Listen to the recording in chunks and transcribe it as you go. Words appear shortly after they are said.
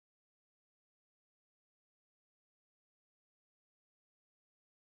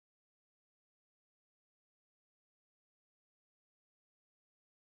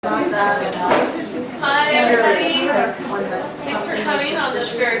Hi everybody. Thanks for coming on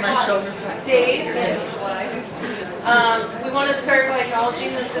this very hot day at the end of July. We want to start by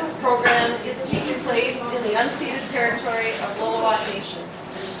acknowledging that this program is taking place in the unceded territory of Lillooet Nation.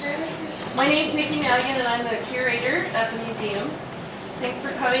 My name is Nikki Madigan and I'm the curator at the museum. Thanks for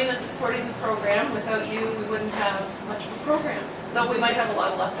coming and supporting the program. Without you, we wouldn't have much of a program, though we might have a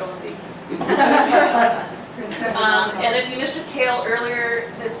lot of leftover beef. And if you missed a tale earlier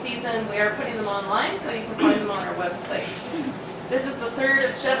this season, we are putting them online, so you can find them on our website. This is the third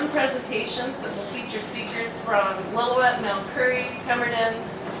of 7 presentations that will feature speakers from Lillooet, Mount Currie, Pemberton,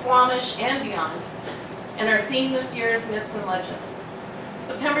 Squamish, and beyond. And our theme this year is Myths and Legends.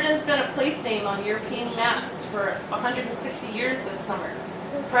 So Pemberton's been a place name on European maps for 160 years this summer.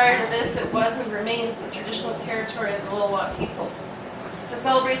 Prior to this, it was and remains the traditional territory of the Lillooet peoples. To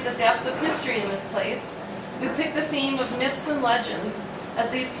celebrate the depth of history in this place, we've picked the theme of myths and legends, as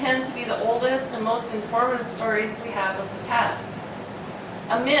these tend to be the oldest and most informative stories we have of the past.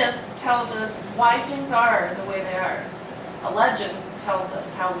 A myth tells us why things are the way they are. A legend tells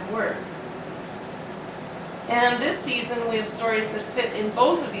us how we were. And this season we have stories that fit in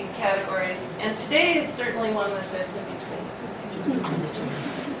both of these categories, and today is certainly one that fits in between.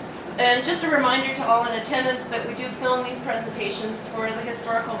 And just a reminder to all in attendance that we do film these presentations for the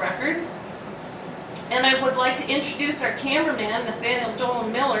historical record. And I would like to introduce our cameraman, Nathaniel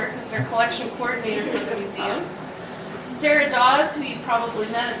Dolan Miller, who's our collection coordinator for the museum. Sarah Dawes, who you probably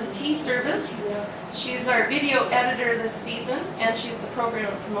met at the tea service. She's our video editor this season, and she's the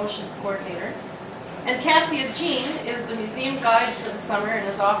program and promotions coordinator. And Cassia Jean is the museum guide for the summer and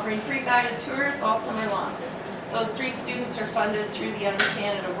is offering free guided tours all summer long. Those 3 students are funded through the Young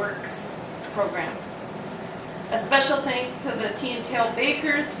Canada Works program. A special thanks to the Tea and Tail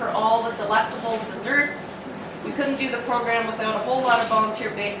bakers for all the delectable desserts. We couldn't do the program without a whole lot of volunteer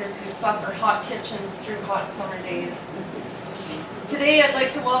bakers who suffer hot kitchens through hot summer days. Today I'd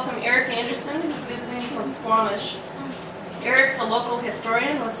like to welcome Eric Andersen, who's visiting from Squamish. Eric's a local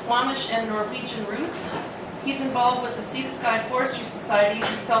historian with Squamish and Norwegian roots. He's involved with the Sky Forestry Association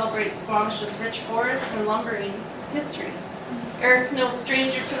to celebrate Squamish's rich forests and lumbering history. Eric's no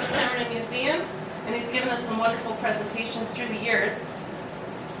stranger to the Pemberton Museum, and he's given us some wonderful presentations through the years,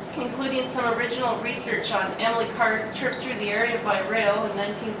 including some original research on Emily Carr's trip through the area by rail in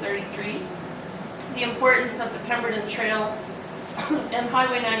 1933, the importance of the Pemberton Trail and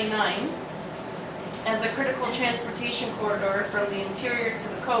Highway 99 as a critical transportation corridor from the interior to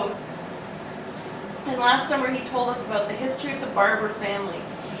the coast. And last summer he told us about the history of the Barber family.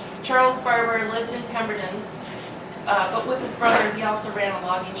 Charles Barber lived in Pemberton, but with his brother he also ran a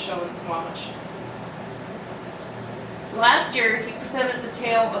logging show in Squamish. Last year, he presented the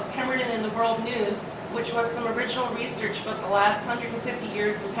tale of Pemberton in the World News, which was some original research about the last 150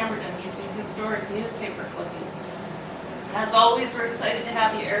 years in Pemberton using historic newspaper clippings. As always, we're excited to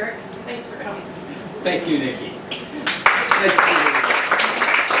have you, Eric. Thanks for coming. Thank you, Nikki.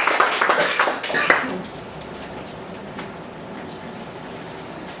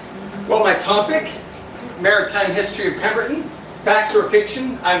 Well, my topic, Maritime History of Pemberton. Fact or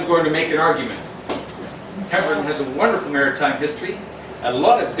fiction, I'm going to make an argument. Pemberton has a wonderful maritime history, a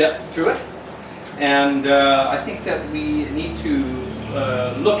lot of depth to it, and I think that we need to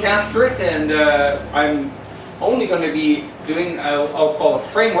look after it, and I'm only going to be doing, I'll call a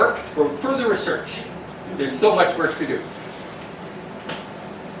framework for further research. There's so much work to do.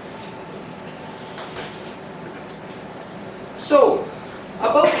 So,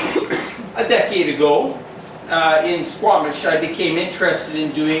 about a decade ago, in Squamish, I became interested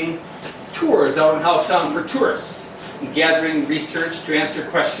in doing tours out on Howe Sound for tourists, and gathering research to answer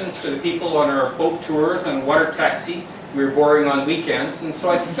questions for the people on our boat tours and water taxi. We were boring on weekends, and so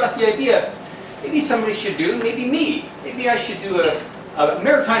I got the idea, maybe somebody should do, maybe me, maybe I should do a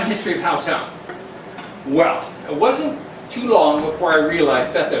maritime history of Howe Sound. Well, it wasn't too long before I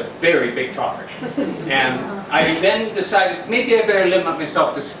realized that's a very big topic. And I then decided maybe I better limit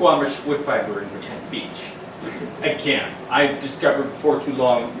myself to Squamish, Woodfibre, and Pretend Beach. Again, I discovered before too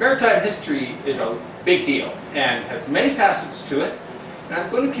long, maritime history is a big deal and has many facets to it. And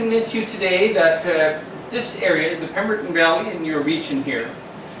I'm going to convince you today that this area, the Pemberton Valley and your region here,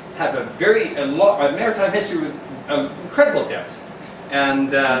 have a maritime history with incredible depth.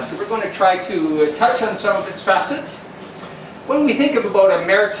 And so we're going to try to touch on some of its facets. When we think about a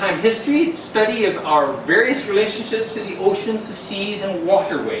maritime history, study of our various relationships to the oceans, the seas, and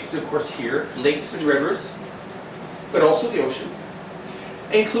waterways, of course here, lakes and rivers, but also the ocean,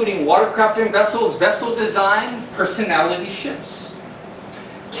 including watercrafting vessels, vessel design, personality ships,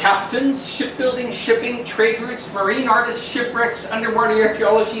 captains, shipbuilding, shipping, trade routes, marine artists, shipwrecks, underwater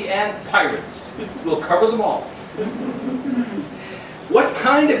archaeology, and pirates. We'll cover them all. What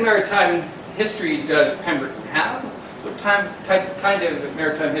kind of maritime history does Pemberton have? What kind of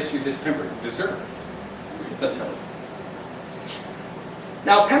maritime history does Pemberton deserve? Let's have a look.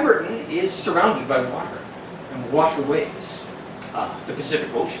 Now, Pemberton is surrounded by water and waterways. The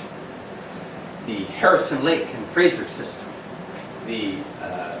Pacific Ocean, the Harrison Lake and Fraser system, the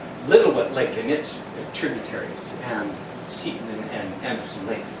Lillooet Lake and its tributaries, and Seton and Andersen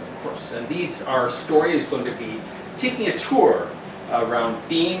Lake, of course. And these, our story is going to be taking a tour around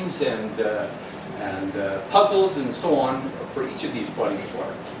themes and puzzles and so on for each of these bodies of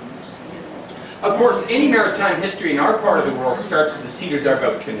water. Of course, any maritime history in our part of the world starts with the cedar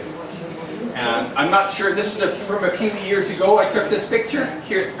dugout canoe. And I'm not sure, this is from a few years ago. I took this picture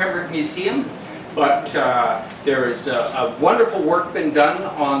here at the Pemberton Museum. But there is a wonderful work been done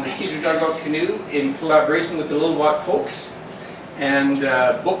on the cedar dugout canoe in collaboration with the Lillooet folks. And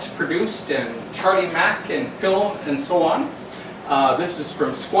books produced, and Charlie Mack, and film, and so on. This is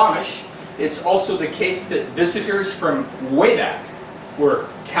from Squamish. It's also the case that visitors from way back were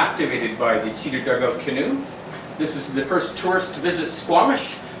captivated by the cedar dugout canoe. This is the first tourist to visit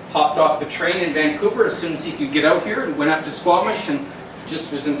Squamish. Hopped off the train in Vancouver as soon as he could get out here, and went up to Squamish and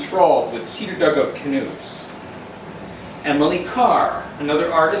just was enthralled with cedar dugout canoes. Emily Carr,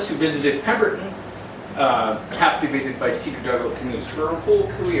 another artist who visited Pemberton, captivated by cedar dugout canoes for her whole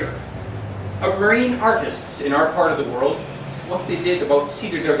career. Marine artists in our part of the world, what they did about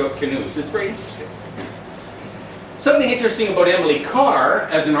cedar dugout canoes is very interesting. Something interesting about Emily Carr,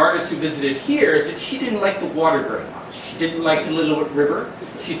 as an artist who visited here, is that she didn't like the water very much. She didn't like the Lillooet River.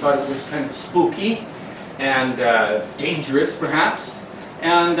 She thought it was kind of spooky and dangerous, perhaps.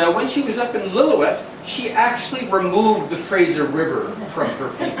 And when she was up in Lillooet, she actually removed the Fraser River from her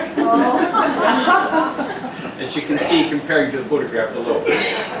painting. As you can see, comparing to the photograph below.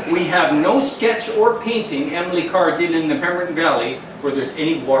 We have no sketch or painting Emily Carr did in the Pemberton Valley where there's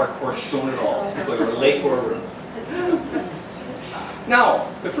any watercourse shown at all, whether a lake or a river.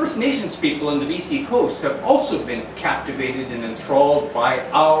 Now, the First Nations people on the BC coast have also been captivated and enthralled by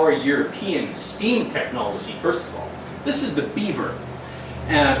our European steam technology, first of all. This is the beaver.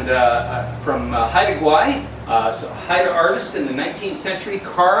 And from Haida Gwaii, so a Haida artist in the 19th century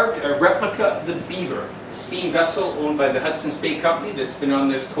carved a replica of the beaver, a steam vessel owned by the Hudson's Bay Company that's been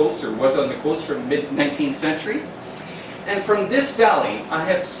on this coast, or was on the coast from mid-19th century. And from this valley, I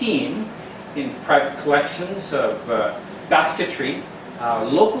have seen in private collections of basketry,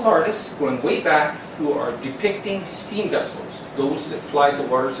 local artists going way back who are depicting steam vessels, those that plied the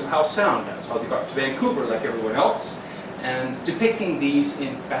waters of Howe Sound. That's how they got to Vancouver, like everyone else, and depicting these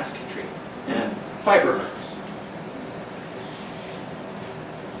in basketry and fiber arts.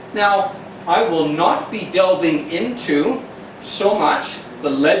 Now, I will not be delving into so much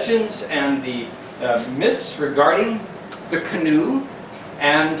the legends and the myths regarding the canoe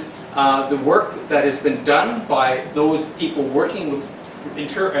and the work that has been done by those people working with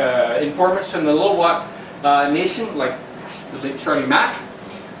informants from the Lillooet Nation, like the late Charlie Mack.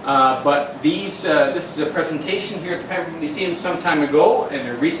 But this is a presentation here at the Pemberton Museum some time ago in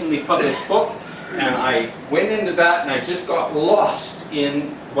a recently published book, and I went into that and I just got lost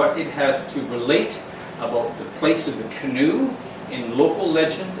in what it has to relate about the place of the canoe in local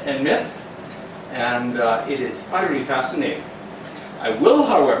legend and myth, and it is utterly fascinating. I will,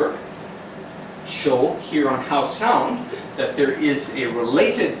 however, show here on Howe Sound that there is a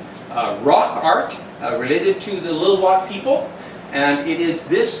related rock art related to the Lillooet people, and it is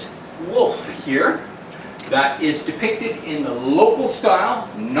this wolf here that is depicted in the local style,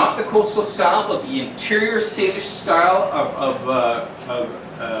 not the coastal style, but the interior Salish style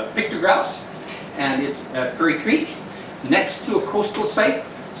of pictographs, and it's at Furry Creek next to a coastal site.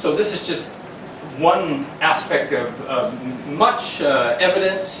 So this is just one aspect of much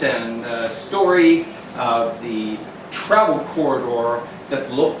evidence and story of the travel corridor that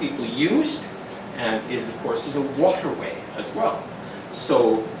the local people used, and is, of course, is a waterway as well.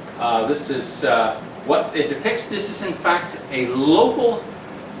 So this is what it depicts. This is, in fact, a local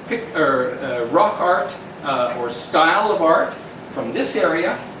rock art or style of art from this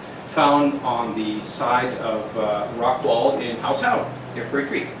area, found on the side of rock wall in Howe Sound, near Furry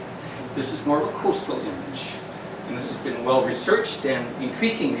Creek. This is more of a coastal image, and this has been well researched, and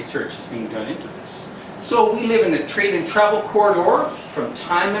increasing research is being done into this. So we live in a trade and travel corridor from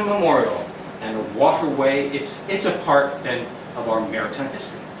time immemorial, and a waterway, it's a part then of our maritime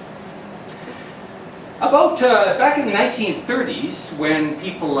history. About back in the 1930s, when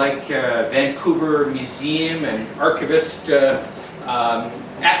people like Vancouver Museum and archivist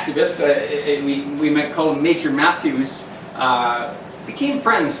activist, we might call him Major Matthews, became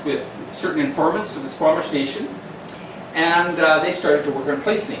friends with certain informants of the Squamish Nation, and they started to work on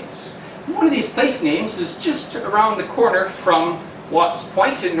place names. One of these place names is just around the corner from Watts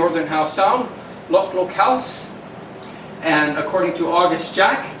Point in northern Howe Sound, Loch House, and according to August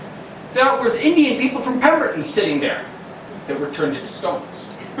Jack, there was Indian people from Pemberton sitting there that were turned into stones.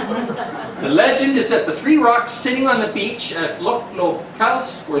 The legend is that the 3 rocks sitting on the beach at Loch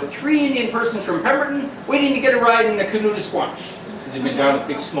House were 3 Indian persons from Pemberton waiting to get a ride in a canoe to Squamish. So they've been down with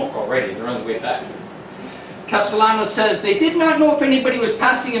big smoke already, they're on the way back. Castellano says they did not know if anybody was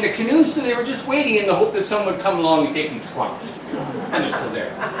passing in a canoe, so they were just waiting in the hope that someone would come along and take them to Squamish. And they're still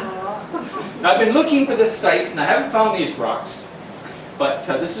there. Now, I've been looking for this site, and I haven't found these rocks, but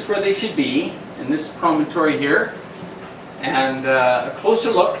this is where they should be, in this promontory here. And a closer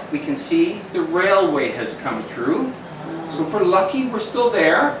look, we can see the railway has come through. So if we're lucky, we're still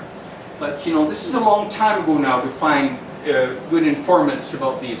there. But you know, this is a long time ago now to find good informants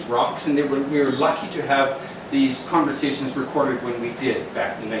about these rocks, and we were lucky to have these conversations recorded when we did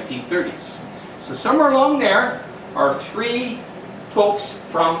back in the 1930s. So somewhere along there are 3 folks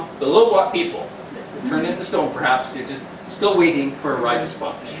from the Lilwat people. They turned into stone perhaps, they're just still waiting for a ride to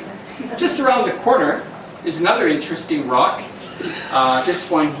Squamish. Just around the corner is another interesting rock. This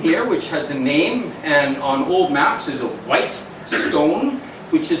one here, which has a name, and on old maps is a white stone,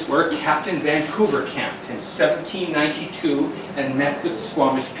 which is where Captain Vancouver camped in 1792 and met with the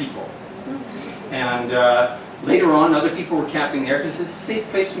Squamish people. And later on, other people were camping there because it's a safe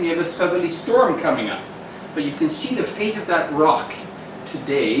place when you have a southerly storm coming up. But you can see the fate of that rock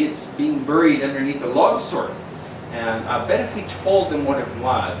today. It's being buried underneath a log sort. And I bet if we told them what it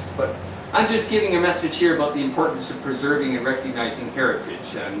was, but I'm just giving a message here about the importance of preserving and recognizing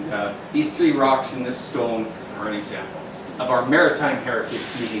heritage. And these 3 rocks and this stone are an example of our maritime heritage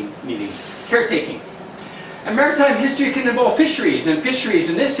needing caretaking. And maritime history can involve fisheries, and fisheries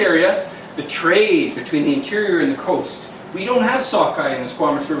in this area, the trade between the interior and the coast. We don't have sockeye in the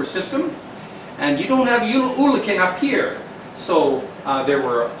Squamish River system, and you don't have ulican up here. So there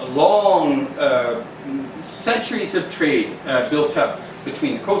were long centuries of trade built up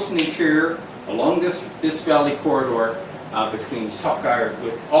between the coast and the interior, along this valley corridor, between sockeye,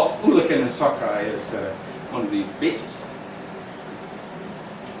 with ulican and sockeye as one of the bases.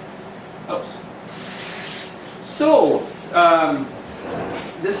 Oops. So,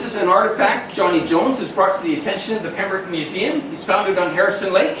 this is an artifact Johnny Jones has brought to the attention of the Pemberton Museum. He's found it on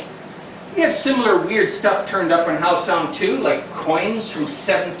Harrison Lake. We have similar weird stuff turned up on Howe Sound too, like coins from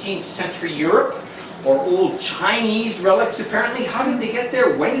 17th century Europe, or old Chinese relics apparently. How did they get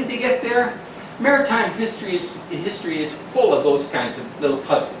there? When did they get there? Maritime history is full of those kinds of little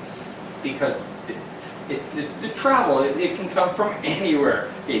puzzles, because the travel, it can come from anywhere,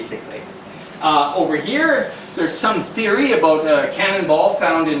 basically. Over here, there's some theory about a cannonball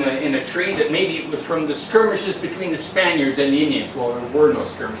found in a tree that maybe it was from the skirmishes between the Spaniards and the Indians. Well, there were no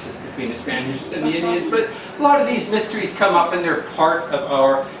skirmishes between the Spaniards and the Indians, but a lot of these mysteries come up and they're part of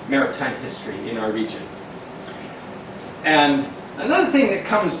our maritime history in our region. And another thing that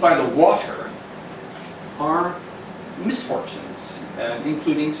comes by the water are misfortunes,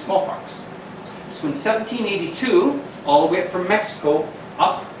 including smallpox. So in 1782, all the way up from Mexico,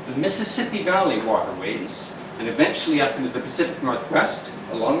 up the Mississippi Valley waterways, and eventually up into the Pacific Northwest,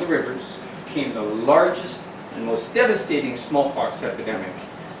 along the rivers, came the largest and most devastating smallpox epidemic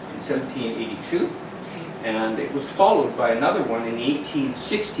in 1782. And it was followed by another one in the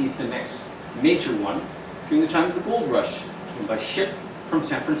 1860s, the next major one, during the time of the gold rush, came by ship from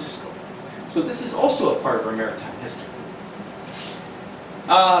San Francisco. So this is also a part of our maritime history.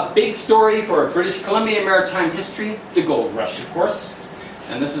 Big story for British Columbia maritime history, the gold rush, of course.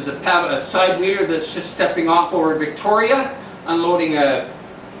 And this is a side wheeler that's just stepping off over Victoria, unloading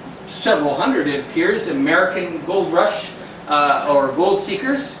several hundred, it appears, American gold rush or gold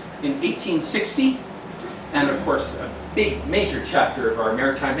seekers in 1860. And of course, a big, major chapter of our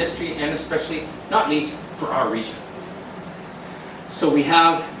maritime history, and especially, not least, for our region. So we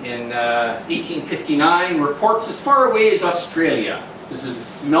have in 1859 reports as far away as Australia. This is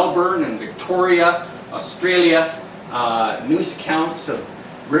Melbourne and Victoria, Australia. News accounts of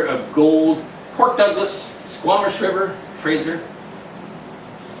gold, Port Douglas, Squamish River, Fraser.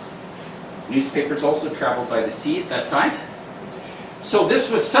 Newspapers also traveled by the sea at that time. So this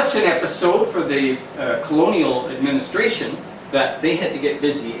was such an episode for the colonial administration that they had to get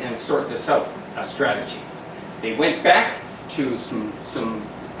busy and sort this out, a strategy. They went back to some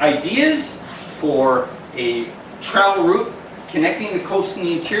ideas for a travel route connecting the coast and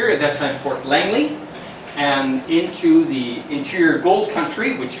the interior, at that time Port Langley, and into the interior gold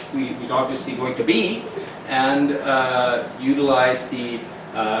country, which we was obviously going to be, and utilize the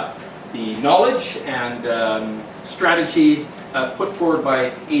knowledge and strategy put forward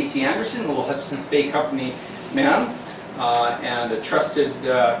by A.C. Andersen, the Hudson's Bay Company man, and a trusted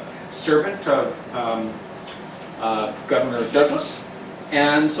servant of Governor Douglas.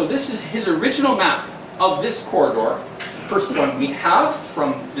 And so this is his original map of this corridor, the first one we have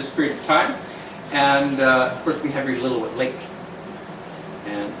from this period of time. And of course we have your Lillooet Lake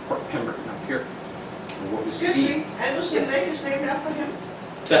and Port Pemberton up here. And what was Excuse me, Andersen Lake is named after him?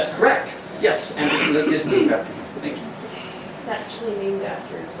 That's correct. Yes, Andersen Lake is named after him. Thank you. It's actually named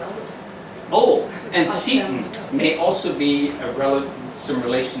after his relatives. Oh, and Seaton may also be some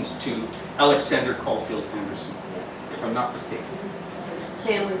relations to Alexander Caulfield Andersen, Yes. if I'm not mistaken.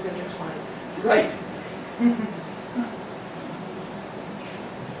 Families intertwined. Right.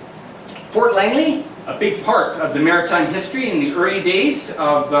 Fort Langley, a big part of the maritime history in the early days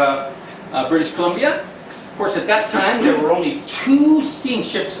of British Columbia. Of course, at that time, there were only 2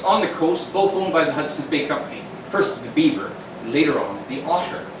 steamships on the coast, both owned by the Hudson's Bay Company. First, the Beaver, later on, the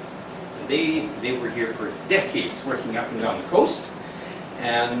Otter. They were here for decades, working up and down the coast.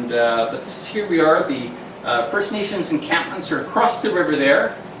 And but here we are, the First Nations encampments are across the river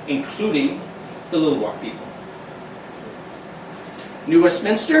there, including the Lil'wat people. New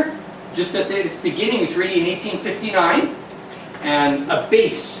Westminster, just at its beginnings, really in 1859, and a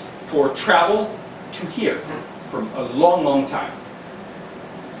base for travel to here for a long, long time.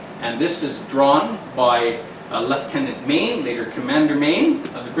 And this is drawn by Lieutenant Mayne, later Commander Mayne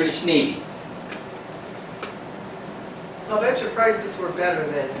of the British Navy. I'll bet your prices were better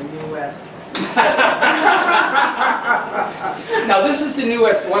than in New West. Now this is the New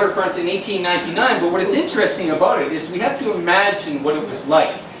West waterfront in 1899, but what is interesting about it is we have to imagine what it was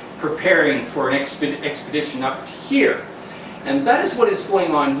like preparing for an expedition up to here. And that is what is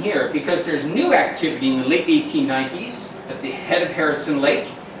going on here, because there's new activity in the late 1890s at the head of Harrison Lake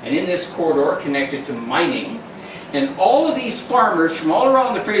and in this corridor connected to mining. And all of these farmers from all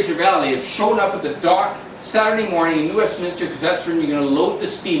around the Fraser Valley have shown up at the dock Saturday morning in New Westminster, because that's when you're going to load the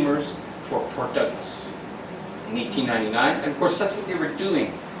steamers for Port Douglas in 1899. And of course that's what they were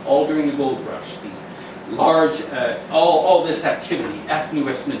doing all during the gold rush. These large, all this activity at New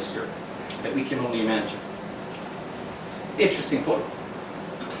Westminster that we can only imagine. Interesting photo.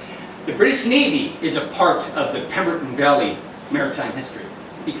 The British Navy is a part of the Pemberton Valley maritime history,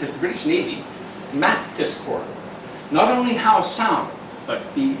 because the British Navy mapped this corridor. Not only Howe Sound, but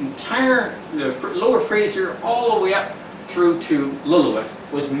the entire lower Fraser all the way up through to Lillooet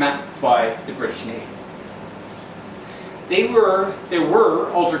was mapped by the British Navy. There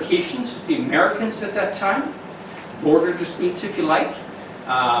were altercations with the Americans at that time, border disputes if you like.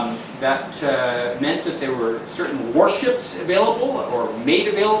 That meant that there were certain warships available or made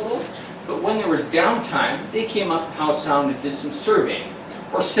available, but when there was downtime, they came up Howe Sound and did some surveying,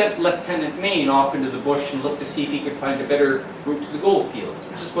 or sent Lieutenant Mayne off into the bush and looked to see if he could find a better route to the gold fields,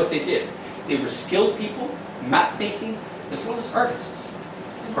 which is what they did. They were skilled people, map making, as well as artists,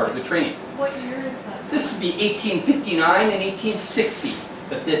 part of the training. What year is that? This would be 1859 and 1860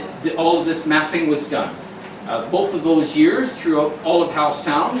 that all of this mapping was done. Both of those years, throughout all of Howe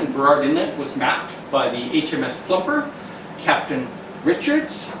Sound and Burrard Inlet, was mapped by the HMS Plumper, Captain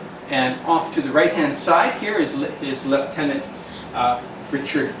Richards, and off to the right-hand side here is Lieutenant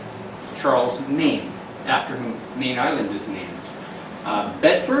Richard Charles Mayne, after whom Mayne Island is named.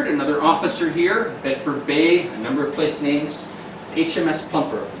 Bedford, another officer here, Bedford Bay, a number of place names. HMS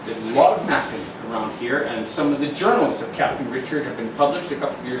Plumper did a lot of mapping around here, and some of the journals of Captain Richard have been published a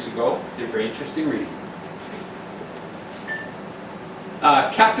couple of years ago. They're very interesting reading.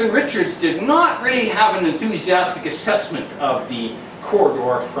 Captain Richards did not really have an enthusiastic assessment of the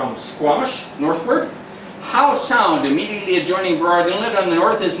corridor from Squamish northward. Howe Sound, immediately adjoining Burrard Inlet on the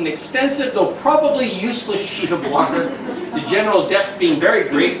north, is an extensive, though probably useless sheet of water, the general depth being very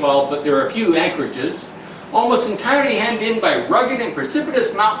great, but there are a few anchorages, almost entirely hemmed in by rugged and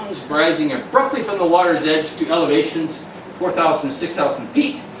precipitous mountains rising abruptly from the water's edge to elevations 4,000 to 6,000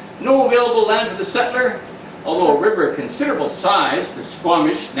 feet. No available land for the settler. Although a river of considerable size, the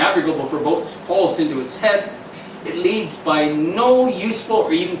Squamish, navigable for boats, falls into its head, it leads by no useful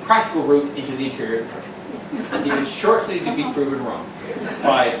or even practical route into the interior of the country. And he is shortly to be proven wrong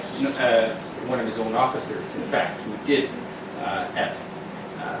by one of his own officers, in fact, who did, at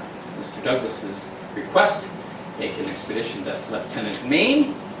Mr. Douglas's request, take an expedition. That's Lieutenant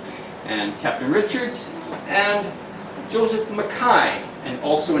Mayne and Captain Richards and Joseph Mackay, and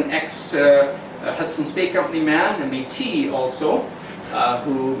also an ex Hudson's Bay Company man, a Métis also,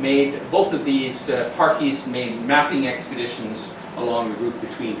 who made, both of these parties made mapping expeditions along the route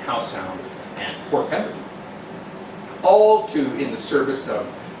between Howe Sound and Port Pemberton. All in the service of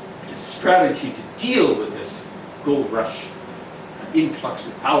the strategy to deal with this gold rush influx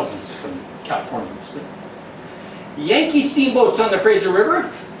of thousands from California. Yankee steamboats on the Fraser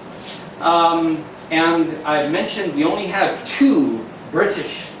River. And I mentioned we only had 2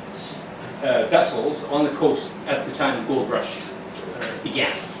 British vessels on the coast at the time the gold rush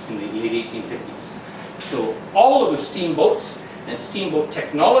began in the late 1850s. So all of the steamboats and steamboat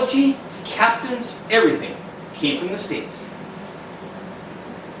technology, captains, everything came from the States.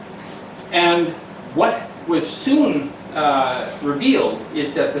 And what was soon revealed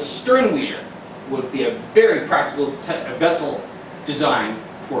is that the stern wheeler would be a very practical vessel designed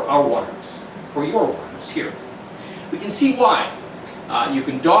for our waters, for your waters here. We can see why. You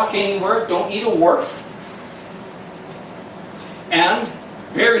can dock anywhere, don't need a wharf, and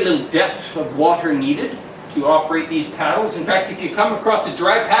very little depth of water needed to operate these paddles. In fact, if you come across a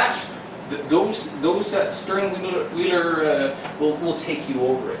dry patch, those stern wheeler will take you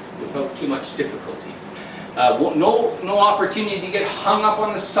over it without too much difficulty. No opportunity to get hung up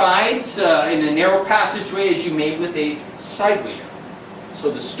on the sides in a narrow passageway as you may with a side wheeler.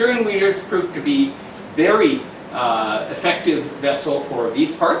 So the stern wheelers proved to be very effective vessel for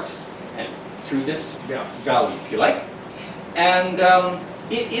these parts and through this valley, if you like. And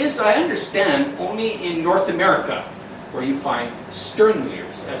it is, I understand, only in North America where you find stern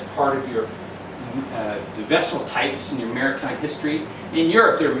wheelers as part of your the vessel types in your maritime history. In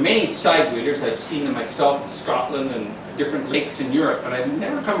Europe, there are many side wheelers. I've seen them myself in Scotland and different lakes in Europe, but I've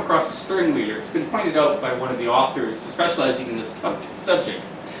never come across a stern wheeler. It's been pointed out by one of the authors specializing in this subject.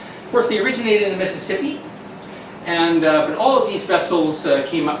 Of course, they originated in the Mississippi, and but all of these vessels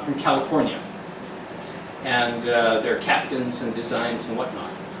came up from California, and their captains and designs and whatnot.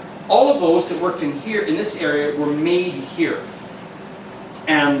 All of those that worked in this area were made here.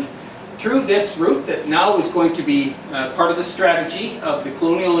 And through this route that now is going to be part of the strategy of the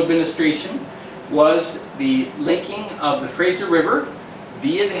colonial administration was the linking of the Fraser River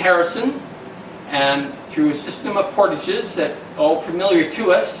via the Harrison and through a system of portages that are all familiar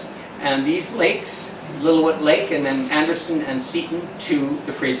to us, and these lakes, Lillooet Lake and then Andersen and Seton to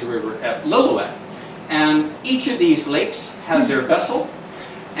the Fraser River at Lillooet. And each of these lakes had their vessel,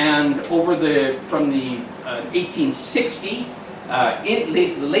 and from the 1860 in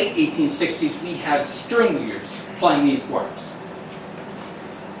the late 1860s, we had stern wheelers plying these waters.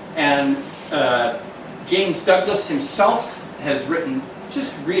 And James Douglas himself has written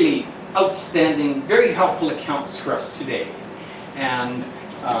just really outstanding, very helpful accounts for us today. And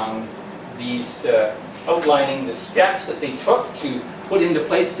these outlining the steps that they took to put into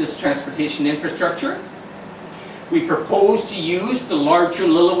place this transportation infrastructure. We propose to use the larger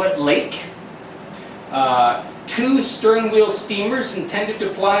Lillooet Lake. 2 stern wheel steamers intended to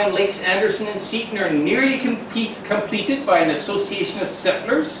ply on Lakes Andersen and Seton are nearly completed by an association of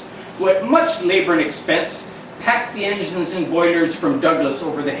settlers who at much labor and expense packed the engines and boilers from Douglas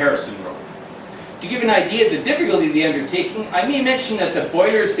over the Harrison Road. To give an idea of the difficulty of the undertaking, I may mention that the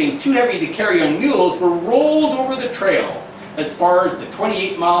boilers, being too heavy to carry on mules, were rolled over the trail as far as the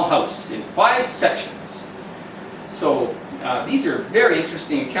 28-mile house in 5 sections. So these are very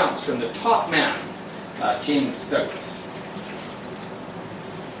interesting accounts from the top man, James Douglas.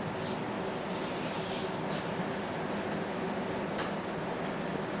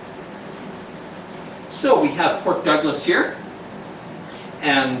 So we have Port Douglas here,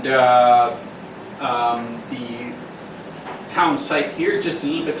 and the town site here, just a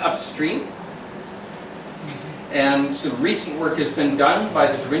little bit upstream. And some recent work has been done by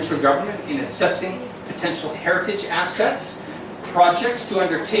the provincial government in assessing potential heritage assets, projects to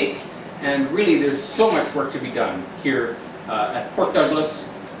undertake, and really there's so much work to be done here at Port Douglas,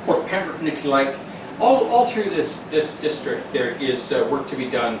 Port Pemberton if you like. All through this district there is work to be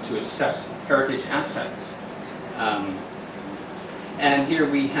done to assess heritage assets. And here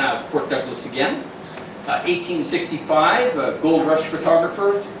we have Port Douglas again. 1865, a gold rush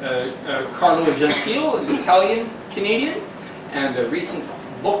photographer, Carlo Gentile, an Italian-Canadian, and a recent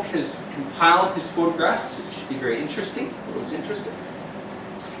book has compiled his photographs. It should be very interesting for those interested.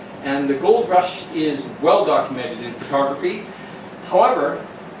 And the gold rush is well documented in photography. However,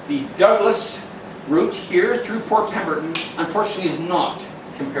 the Douglas route here through Port Pemberton, unfortunately, is not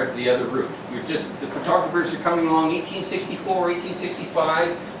compared to the other route. The photographers are coming along 1864,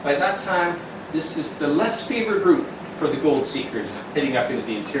 1865. By that time, this is the less favored route for the gold seekers heading up into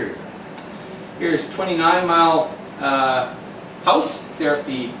the interior. Here's 29-mile house there at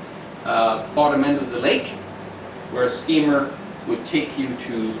the bottom end of the lake, where a steamer would take you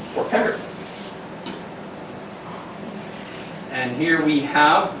to Port Pemberton. And here we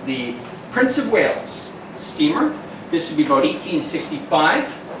have the Prince of Wales steamer. This would be about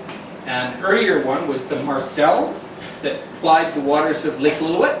 1865. An earlier one was the Marcel that plied the waters of Lake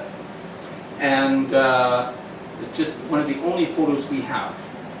Lillooet. And it's just one of the only photos we have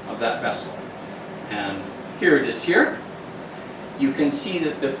of that vessel. And here it is here. You can see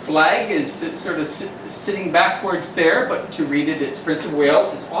that the flag is sort of sitting backwards there, but to read it, it's Prince of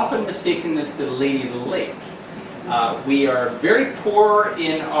Wales. It's often mistaken as the Lady of the Lake. We are very poor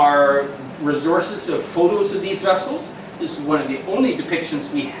in our resources of photos of these vessels. This is one of the only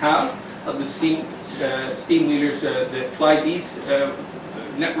depictions we have of the steam-wheelers that plied these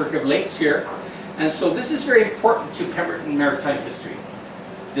network of lakes here. And so this is very important to Pemberton maritime history.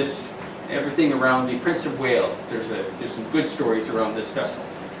 Everything around the Prince of Wales, there's some good stories around this vessel.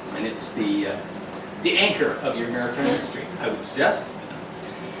 And it's the anchor of your maritime history, I would suggest.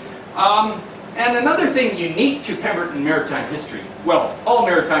 And another thing unique to Pemberton maritime history, well, all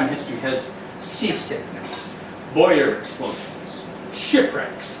maritime history has seasickness, boiler explosions,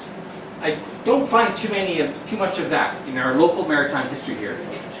 shipwrecks. I don't find too much of that in our local maritime history here.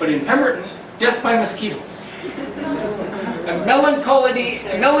 But in Pemberton, death by mosquitoes. A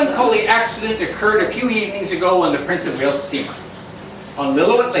melancholy accident occurred a few evenings ago on the Prince of Wales steamer on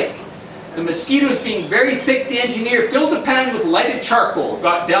Lillooet Lake. The mosquitoes being very thick, the engineer filled the pan with lighted charcoal,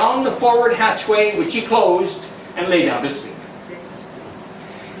 got down the forward hatchway, which he closed, and lay down to sleep.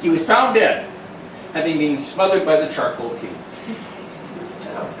 He was found dead, having been smothered by the charcoal fumes.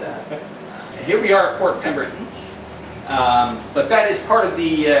 Here we are at Port Pemberton. But that is part of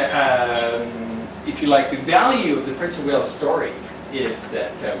the, if you like, the value of the Prince of Wales story is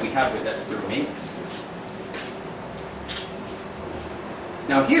that we have it at the remains.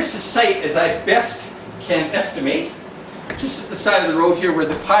 Now here's the site as I best can estimate, just at the side of the road here where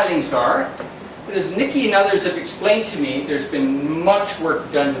the pilings are. But as Nikki and others have explained to me, there's been much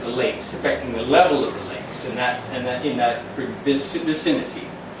work done to the lakes, affecting the level of the lakes in that vicinity.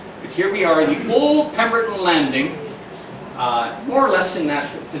 But here we are, the old Pemberton landing, more or less in that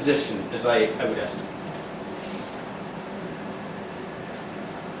position, as I would estimate.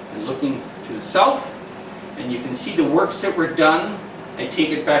 And looking to the south, and you can see the works that were done. I take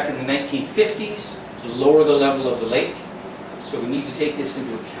it back in the 1950s to lower the level of the lake. So we need to take this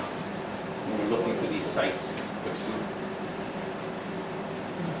into account when we're looking for these sites.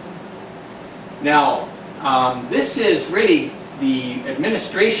 Now, this is really the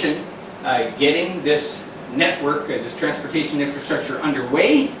administration getting this network, this transportation infrastructure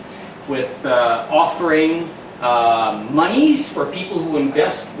underway with offering monies for people who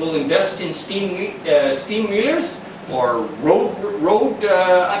will invest in steam wheelers or road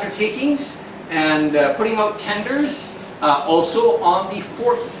undertakings, and putting out tenders also on the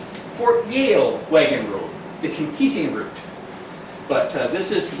Fort Yale wagon road, the competing route. But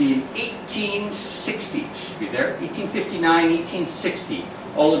this is to be in 1860, it should be there, 1859, 1860.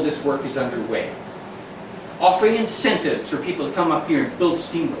 All of this work is underway. Offering incentives for people to come up here and build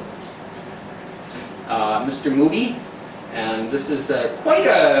steamboats. Mr. Moody, and this is quite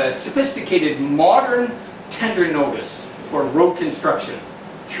a sophisticated modern tender notice for road construction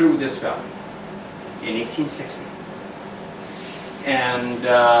through this valley in 1860. And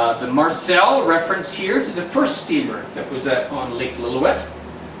the Marcel reference here to the first steamer that was on Lake Lillooet.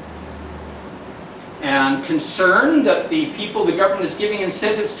 And concern that the people the government is giving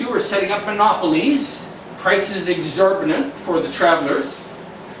incentives to are setting up monopolies, prices exorbitant for the travelers.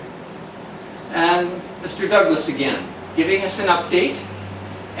 And Mr. Douglas again, giving us an update.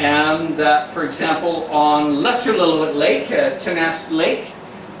 And that, for example, on Lesser Lillooet Lake, Tenas Lake,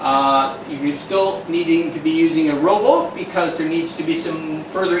 you're still needing to be using a rowboat because there needs to be some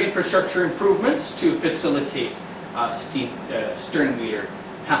further infrastructure improvements to facilitate stern-wheeler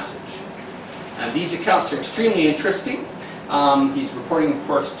passage. And these accounts are extremely interesting. He's reporting, of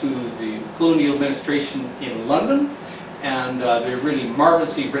course, to the colonial administration in London, and they're really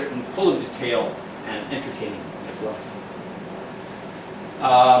marvelously written, full of detail, and entertaining as well.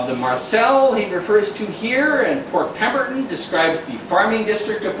 The Marcel he refers to here, and Port Pemberton describes the farming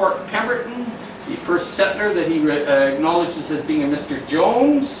district of Port Pemberton. The first settler that he acknowledges as being a Mr.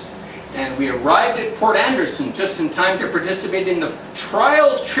 Jones. And we arrived at Port Andersen just in time to participate in the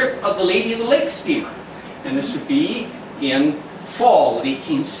trial trip of the Lady of the Lake steamer. And this would be in fall of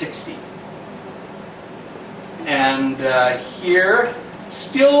 1860. And here,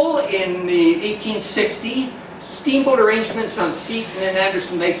 still in the 1860, steamboat arrangements on Seaton and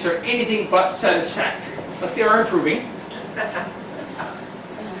Andersen Lakes are anything but satisfactory, but they are improving.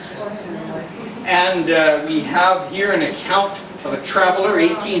 And we have here an account of a traveler,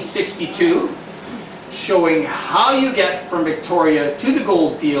 1862, showing how you get from Victoria to the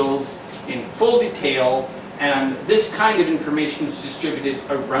gold fields in full detail, and this kind of information is distributed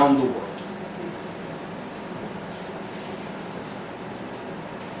around the world.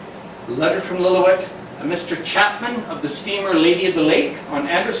 A letter from Lillooet. Mr. Chapman of the steamer Lady of the Lake on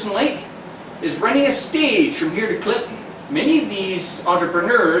Andersen Lake is renting a stage from here to Clinton. Many of these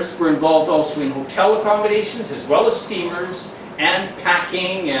entrepreneurs were involved also in hotel accommodations as well as steamers and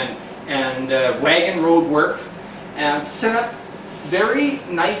packing and wagon road work, and set up very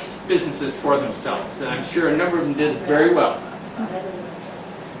nice businesses for themselves, and I'm sure a number of them did very well.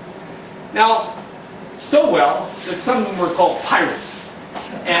 Now, so well that some of them were called pirates.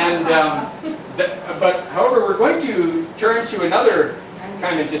 And but however, we're going to turn to another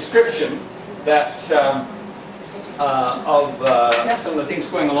kind of description that of some of the things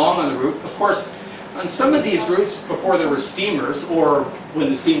going along on the route. Of course, on some of these routes, before there were steamers, or when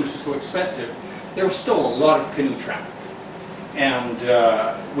the steamers were so expensive, there was still a lot of canoe traffic. And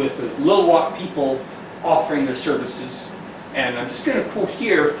with the Lillooet people offering their services. And I'm just going to quote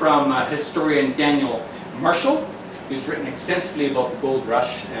here from historian Daniel Marshall, who's written extensively about the gold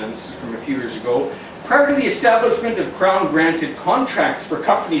rush, and this is from a few years ago. Prior to the establishment of Crown-granted contracts for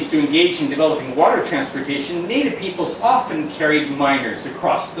companies to engage in developing water transportation, native peoples often carried miners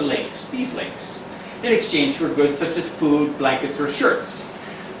across the lakes, these lakes, in exchange for goods such as food, blankets, or shirts.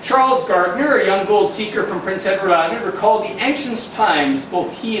 Charles Gardner, a young gold seeker from Prince Edward Island, recalled the ancient times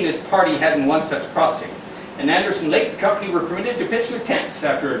both he and his party had in one such crossing. In Andersen Lake, the company were permitted to pitch their tents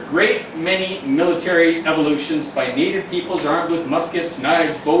after a great many military evolutions by native peoples armed with muskets,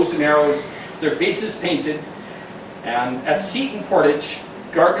 knives, bows and arrows, their faces painted. And at Seaton Portage,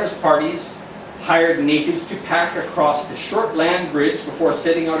 Gardner's parties hired natives to pack across the short land bridge before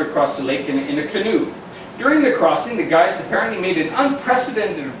setting out across the lake in a canoe. During the crossing, the guides apparently made an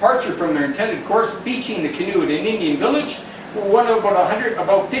unprecedented departure from their intended course, beaching the canoe at an Indian village, where one of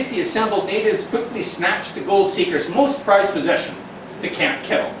about 50 assembled natives quickly snatched the gold seeker's most prized possession, the camp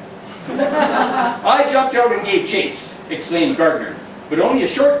kettle. "I jumped out and gave chase," exclaimed Gardner, "but only a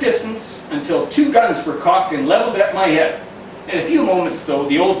short distance until 2 guns were cocked and leveled at my head. In a few moments, though,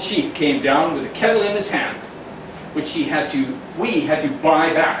 the old chief came down with a kettle in his hand, which we had to buy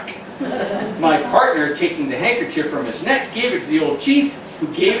back. My partner, taking the handkerchief from his neck, gave it to the old chief, who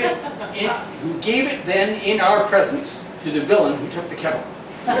gave it then in our presence to the villain who took the kettle."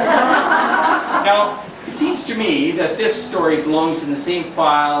 Now, it seems to me that this story belongs in the same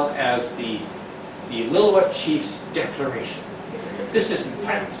file as the Lillooet chief's declaration. This isn't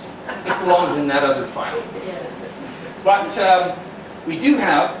pirates. It belongs in that other file. But we do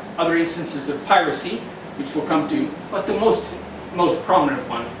have other instances of piracy, which we'll come to, but the most prominent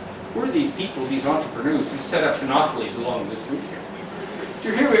one were these people, these entrepreneurs, who set up monopolies along this route here.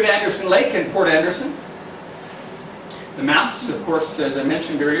 So here we have Andersen Lake and Port Andersen. The maps, of course, as I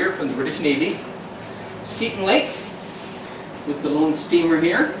mentioned earlier, from the British Navy. Seaton Lake, with the lone steamer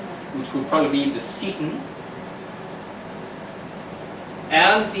here, which would probably be the Seaton.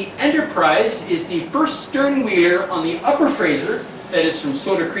 And the Enterprise is the first stern wheeler on the Upper Fraser, that is from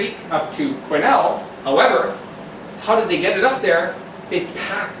Soda Creek up to Quesnel. However, how did they get it up there? They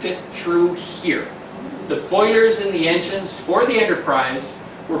packed it through here. The boilers and the engines for the Enterprise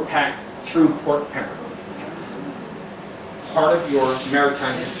were packed through Port Pemberton. Part of your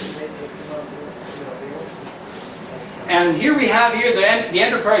maritime history. And here we have the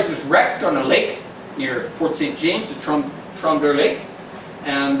Enterprise is wrecked on a lake near Fort St. James, the Trombleur Lake.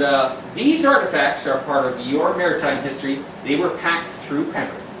 And these artifacts are part of your maritime history. They were packed through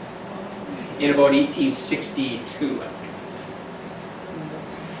Pemberton in about 1862, I think.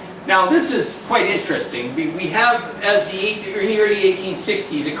 Now this is quite interesting. We have, as in the early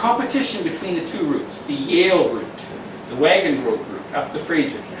 1860s, a competition between the two routes, the Yale route, the wagon road route up the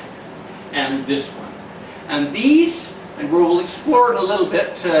Fraser Canyon, and this one. And these, and we'll explore in a little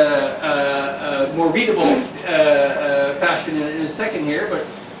bit more readable fashion in a second here, but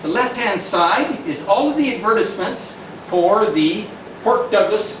the left-hand side is all of the advertisements for the Port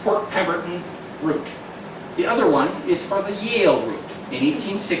Douglas, Port Pemberton route. The other one is for the Yale route in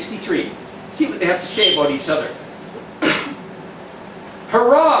 1863. See what they have to say about each other.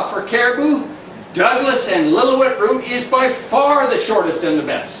 Hurrah for Caribou! Douglas and Lillooet route is by far the shortest and the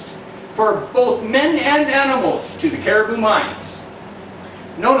best for both men and animals to the Caribou mines.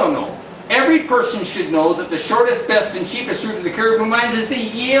 No, no, no. Every person should know that the shortest, best, and cheapest route to the Caribou mines is the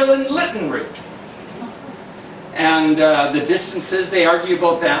Yale and Lytton route. And the distances, they argue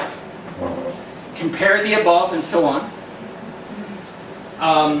about that. Compare the above and so on.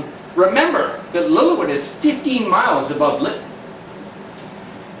 Remember that Lillooet is 15 miles above Lytton.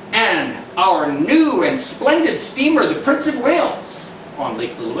 our new and splendid steamer, the Prince of Wales, on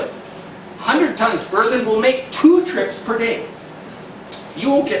Lake Lillooet. 100 tons burthen will make 2 trips per day. You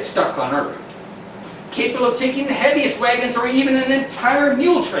won't get stuck on our route. Capable of taking the heaviest wagons or even an entire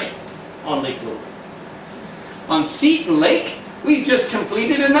mule train on Lake Lillooet. On Seton Lake, we just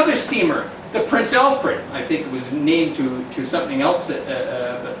completed another steamer, the Prince Alfred. I think it was named to something else,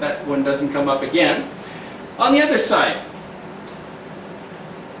 but that one doesn't come up again. On the other side,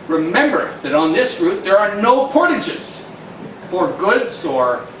 remember that on this route there are no portages for goods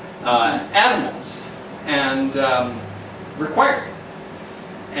or animals and required.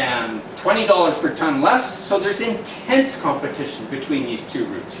 And $20 per ton less, so there's intense competition between these two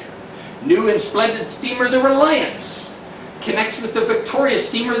routes here. New and splendid steamer, the Reliance, connects with the Victoria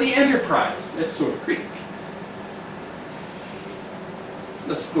steamer, the Enterprise, at Soda Creek.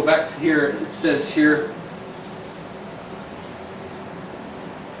 Let's go back to here. It says here,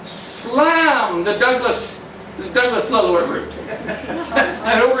 slam the Douglas Lillooet route.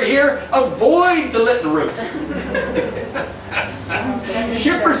 And over here, avoid the Lytton route.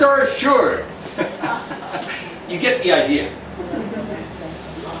 Shippers are assured. You get the idea.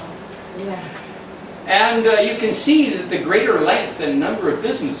 And you can see that the greater length and number of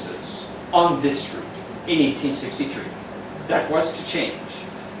businesses on this route in 1863. That was to change,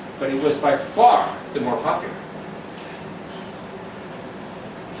 but it was by far the more popular.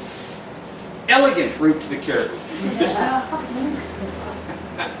 Elegant route to the Cariboo. This one.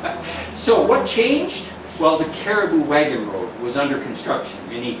 So what changed? Well, the Cariboo Wagon Road was under construction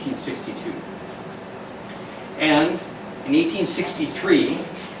in 1862. And in 1863,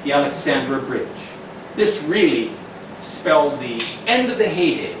 the Alexandra Bridge. This really spelled the end of the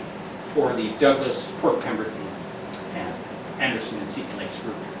heyday for the Douglas, Port Pemberton, and Andersen and Seton Lakes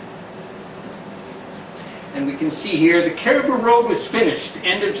route. And we can see here the Cariboo Road was finished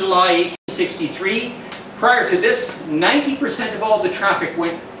end of July 1863. Prior to this, 90% of all the traffic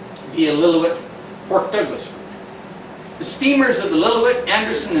went via Lillooet, Port Douglas route. The steamers of the Lillooet,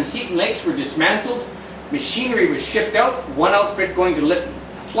 Andersen, and Seton Lakes were dismantled. Machinery was shipped out, one outfit going to Lytton.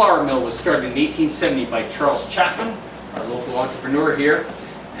 A flour mill was started in 1870 by Charles Chapman, our local entrepreneur here,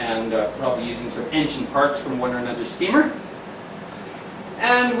 and probably using some engine parts from one or another steamer.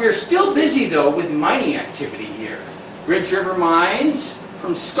 And we're still busy, though, with mining activity here. Bridge River Mines.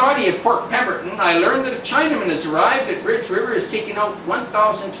 From Scotty at Port Pemberton, I learned that a Chinaman has arrived at Bridge River is taking out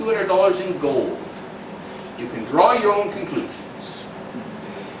 $1,200 in gold. You can draw your own conclusions.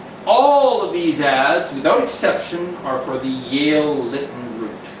 All of these ads, without exception, are for the Yale-Lytton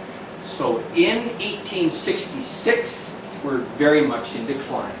route. So in 1866, we're very much in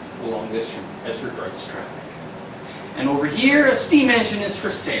decline along this route as regards traffic. And over here, a steam engine is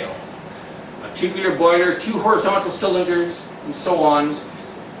for sale. A tubular boiler, 2 horizontal cylinders, and so on,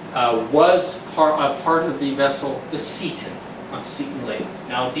 was part of the vessel, the Seton, on Seton Lake,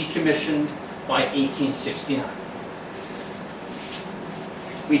 now decommissioned by 1869.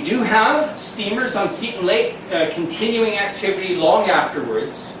 We do have steamers on Seton Lake, continuing activity long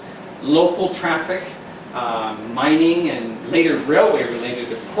afterwards, local traffic, mining, and later railway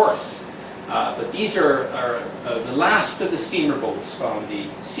related, of course. But these are the last of the steamer boats on the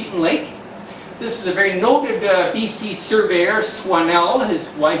Seton Lake. This is a very noted BC surveyor, Swanell, his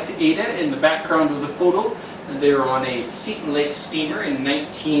wife Ada, in the background of the photo. They were on a Seton Lake steamer in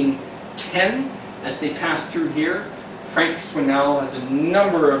 1910 as they passed through here. Frank Swanell has a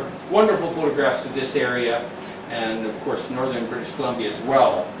number of wonderful photographs of this area, and of course northern British Columbia as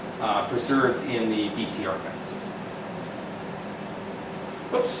well, preserved in the BC archives.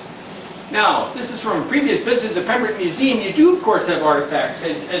 Whoops. Now, this is from a previous visit to the Pemberton Museum. You do, of course, have artifacts,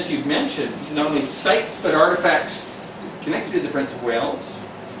 and as you've mentioned, not only sites, but artifacts connected to the Prince of Wales.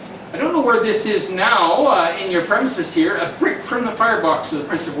 I don't know where this is now in your premises here. A brick from the firebox of the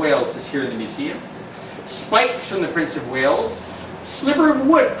Prince of Wales is here in the museum. Spikes from the Prince of Wales. Sliver of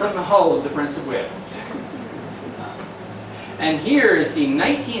wood from the hull of the Prince of Wales. And here is the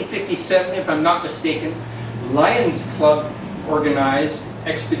 1957, if I'm not mistaken, Lions Club organized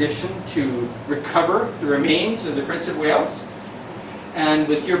expedition to recover the remains of the Prince of Wales. And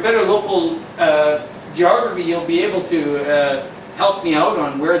with your better local geography, you'll be able to help me out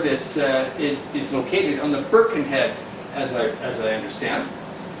on where this is located on the Birkenhead, as I understand.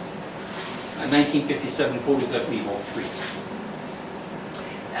 1957 photos, I believe, all 3.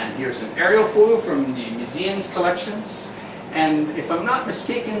 And here's an aerial photo from the museum's collections. And if I'm not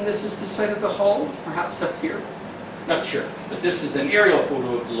mistaken, this is the site of the hull, perhaps up here. Not sure, but this is an aerial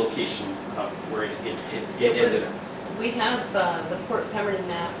photo of the location of where it ended up. We have the Port Pemberton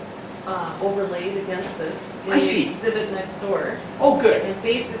map overlaid against this in I see. the exhibit next door. Oh, good. And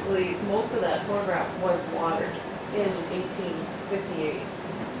basically, most of that photograph was water in 1858.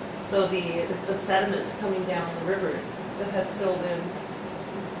 So it's the sediment coming down the rivers that has filled in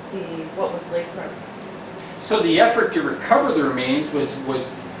what was lakefront. So the effort to recover the remains was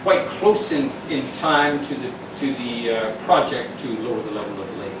quite close in time to the project to lower the level of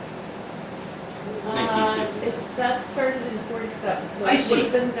the lake. 1950. That started in 47, so I it see. would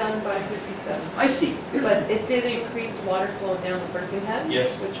have been done by 57. I see. But it did increase water flow down the Birkenhead,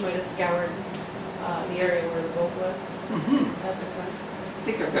 Yes. which might have scoured the area where the boat was Mm-hmm. at the time. I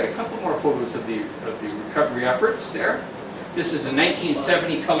think I've got a couple more photos of the recovery efforts there. This is a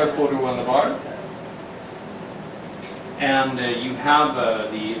 1970 color photo on the bottom. And you have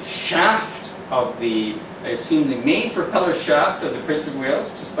the shaft of I assume the main propeller shaft of the Prince of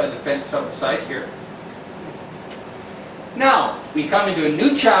Wales, just by the fence outside here. Now, we come into a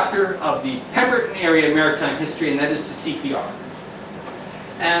new chapter of the Pemberton area maritime history, and that is the CPR.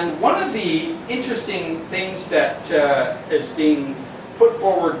 And one of the interesting things that is being put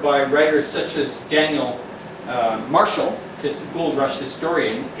forward by writers such as Daniel Marshall, this Gold Rush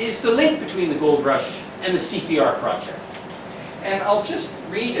historian, is the link between the Gold Rush and the CPR project. And I'll just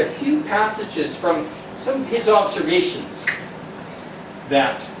read a few passages from some of his observations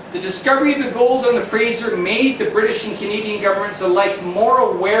that the discovery of the gold on the Fraser made the British and Canadian governments alike more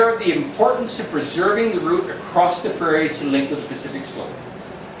aware of the importance of preserving the route across the prairies to link with the Pacific slope.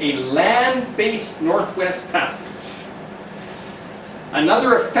 A land-based northwest passage.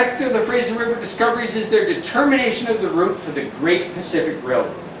 Another effect of the Fraser River discoveries is their determination of the route for the Great Pacific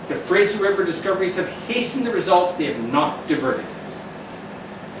Railroad. The Fraser River discoveries have hastened the results, they have not diverted it.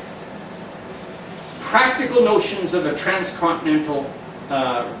 Practical notions of a transcontinental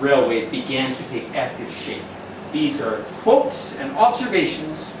railway began to take active shape. These are quotes and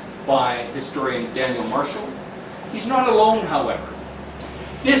observations by historian Daniel Marshall. He's not alone, however.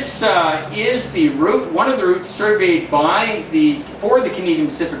 This is the route, one of the routes surveyed for the Canadian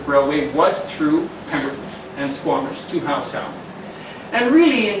Pacific Railway was through Pemberton and Squamish to Howe Sound. And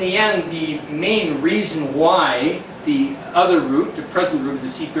really, in the end, the main reason why the other route, the present route of the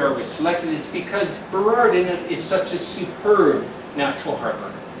CPR was selected is because Burrard Inlet is such a superb natural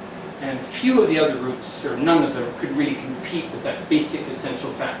harbor. And few of the other routes, or none of them, could really compete with that basic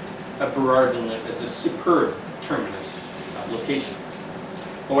essential fact of Burrard Inlet as a superb terminus location.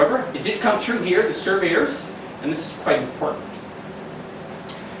 However, it did come through here, the surveyors, and this is quite important.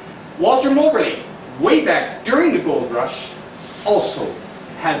 Walter Moberly, way back during the Gold Rush, also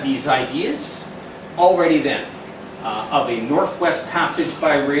had these ideas already then of a northwest passage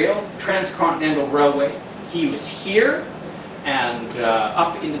by rail, transcontinental railway. He was here and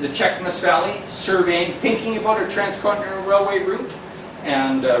up into the Cheakamus Valley, surveying, thinking about a transcontinental railway route,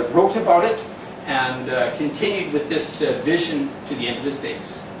 and wrote about it, and continued with this vision to the end of his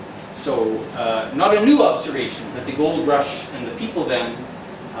days. So, not a new observation that the Gold Rush and the people then,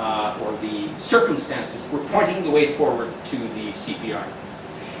 or the circumstances, were pointing the way forward to the CPR.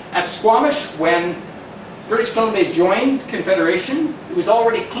 At Squamish, when British Columbia joined Confederation, it was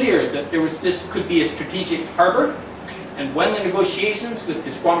already clear that this could be a strategic harbor. And when the negotiations with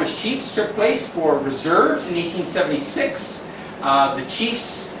the Squamish chiefs took place for reserves in 1876, the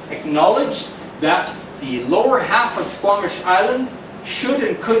chiefs acknowledged that the lower half of Squamish Island should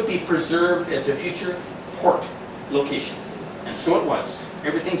and could be preserved as a future port location. And so it was.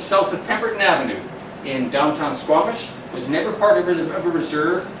 Everything south of Pemberton Avenue in downtown Squamish was never part of a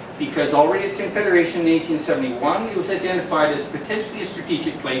reserve, because already at Confederation in 1871 it was identified as potentially a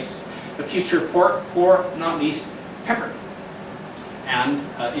strategic place, a future port for, not least, Pemberton and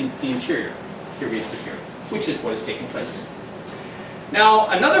in the interior, period to period, which is what has taken place. Now,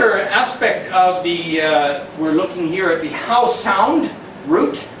 another aspect of we're looking here at the Howe Sound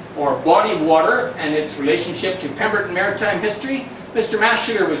route, or body of water, and its relationship to Pemberton maritime history. Mr.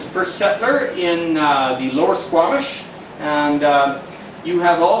 Masheter was the first settler in the lower Squamish, and you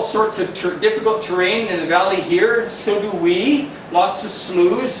have all sorts of difficult terrain in the valley here. So do we. Lots of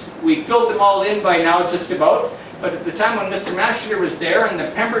sloughs. We filled them all in by now, just about. But at the time when Mr. Masheter was there and the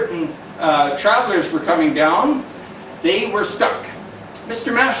Pemberton travelers were coming down, they were stuck.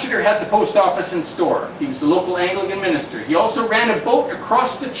 Mr. Masheter had the post office and store. He was the local Anglican minister. He also ran a boat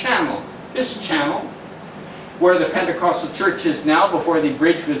across the channel, this channel, where the Pentecostal church is now before the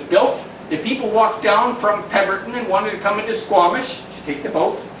bridge was built. The people walked down from Pemberton and wanted to come into Squamish to take the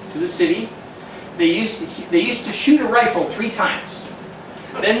boat to the city. They used to shoot a rifle 3 times.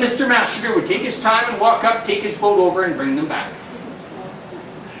 Then Mr. Masheter would take his time and walk up, take his boat over, and bring them back.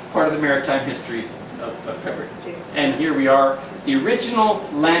 Part of the maritime history of Pemberton. And here we are, the original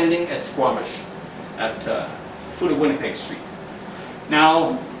landing at Squamish at foot of Winnipeg Street.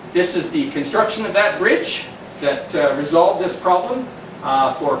 Now, this is the construction of that bridge that resolved this problem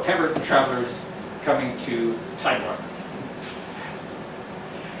for Pemberton travelers coming to Tidewater.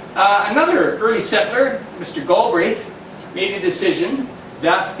 Another early settler, Mr. Galbraith, made a decision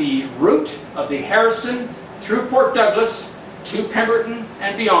that the route of the Harrison through Port Douglas to Pemberton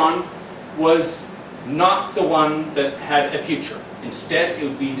and beyond was not the one that had a future. Instead, it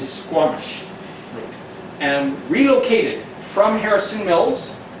would be the Squamish route. And relocated from Harrison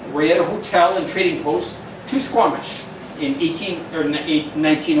Mills, where he had a hotel and trading post, to Squamish in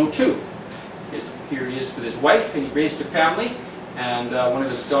 1902. Here he is with his wife, and he raised a family. And one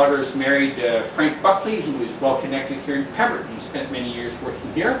of his daughters married Frank Buckley, who was well connected here in Pemberton. He spent many years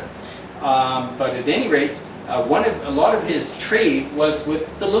working here. But at any rate, a lot of his trade was with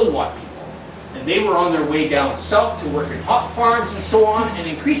the Lilwat people. And they were on their way down south to work in hop farms and so on. And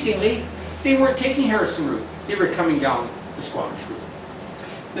increasingly, they weren't taking Harrison route. They were coming down the Squamish route.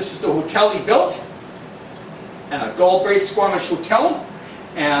 This is the hotel he built, Galbraith Squamish Hotel.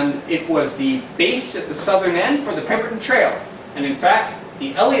 And it was the base at the southern end for the Pemberton Trail. And in fact,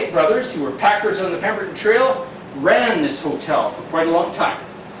 the Elliott brothers, who were packers on the Pemberton Trail, ran this hotel for quite a long time.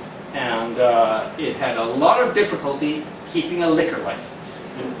 And it had a lot of difficulty keeping a liquor license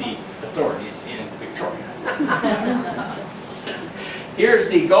with the authorities in Victoria. Here's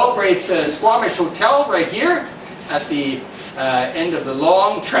the Galbraith Squamish Hotel right here at the end of the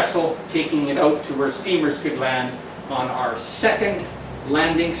long trestle, taking it out to where steamers could land on our second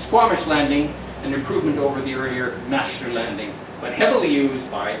landing, Squamish Landing, an improvement over the earlier Master Landing, but heavily used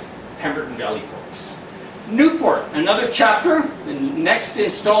by Pemberton Valley folks. Newport, another chapter, the next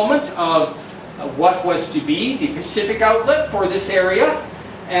installment of what was to be the Pacific outlet for this area,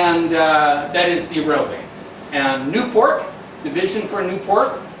 and that is the railway. And Newport, the vision for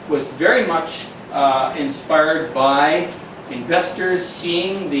Newport, was very much inspired by investors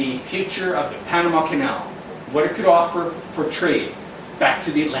seeing the future of the Panama Canal, what it could offer for trade back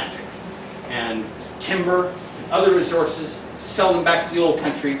to the Atlantic. And timber and other resources, sell them back to the old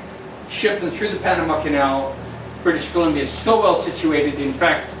country, ship them through the Panama Canal. British Columbia is so well situated. In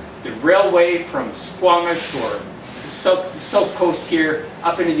fact, the railway from Squamish or south coast here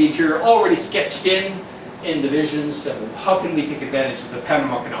up into the interior already sketched in the visions of how can we take advantage of the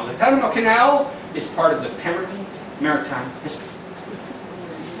Panama Canal. The Panama Canal is part of the Pemberton Maritime history.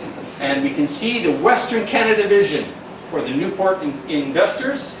 And we can see the Western Canada vision for the Newport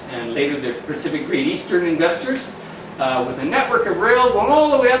investors and later the Pacific Great Eastern investors with a network of rail going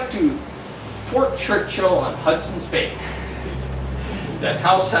all the way up to Fort Churchill on Hudson's Bay. That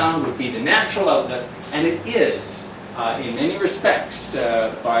Howe Sound would be the natural outlet, and it is in many respects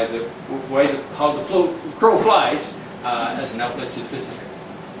by the way how the crow flies as an outlet to the Pacific.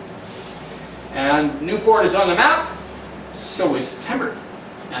 And Newport is on the map, so is Pemberton,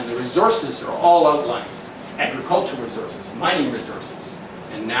 and the resources are all outlined. Agricultural resources, mining resources,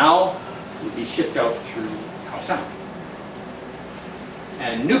 and now will be shipped out through Howe Sound.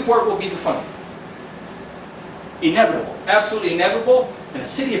 And Newport will be the funnel. Inevitable, absolutely inevitable, and a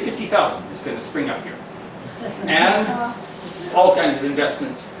city of 50,000 is going to spring up here. And all kinds of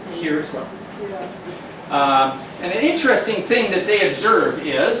investments here as well. And an interesting thing that they observe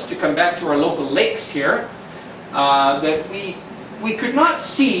is, to come back to our local lakes here, that we could not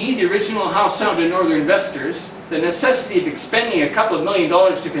see, the original Howe Sound and Northern investors, the necessity of expending a couple of $1 million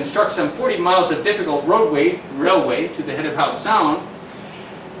to construct some 40 miles of difficult railway to the head of Howe Sound.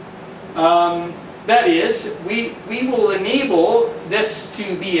 That is, we will enable this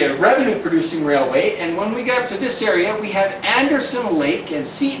to be a revenue-producing railway, and when we get up to this area, we have Andersen Lake and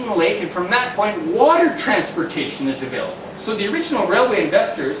Seton Lake, and from that point, water transportation is available. So the original railway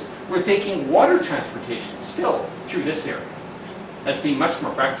investors were thinking water transportation still through this area as being much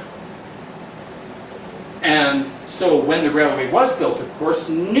more practical. And so when the railway was built, of course,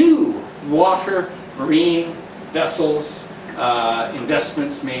 new water, marine vessels,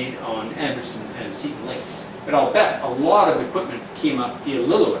 investments made on Andersen and Seton Lakes. But I'll bet a lot of equipment came up via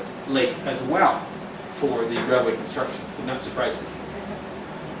Lillooet Lake as well for the railway construction. Would not surprise me.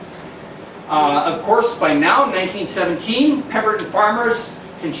 Of course, by now, 1917, Pemberton farmers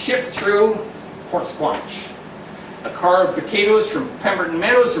can ship through Port Squamish. A car of potatoes from Pemberton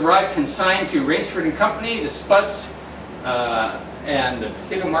Meadows arrived consigned to Rainsford and Company, the Spuds, and the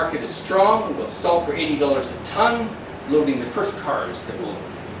potato market is strong. We'll sell for $80 a ton, loading the first cars that will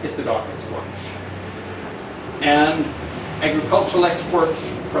hit the dock at Squamish. And agricultural exports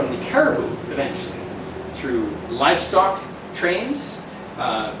from the Caribou eventually through livestock trains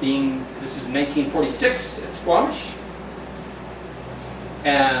This is 1946 at Squamish.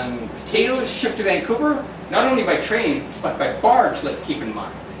 And potatoes shipped to Vancouver, not only by train, but by barge, let's keep in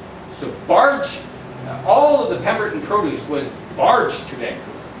mind. So barge, all of the Pemberton produce was barged to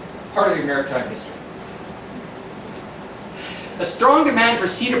Vancouver, part of your maritime history. A strong demand for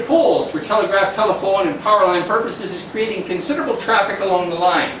cedar poles for telegraph, telephone, and power line purposes is creating considerable traffic along the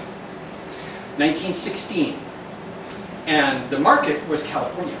line. 1916. And the market was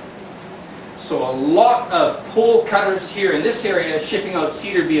California. So a lot of pole cutters here in this area shipping out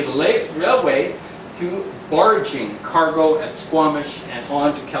cedar via the railway to barging cargo at Squamish and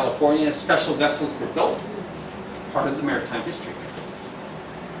on to California. Special vessels were built, part of the maritime history.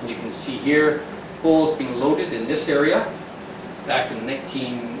 And you can see here poles being loaded in this area back in late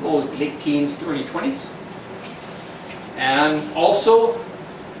teens to early 20s. And also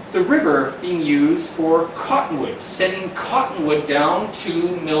the river being used for cottonwood, sending cottonwood down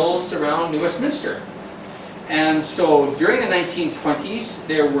to mills around New Westminster. And so during the 1920s,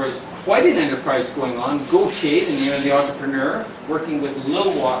 there was quite an enterprise going on. Gautier, the entrepreneur, working with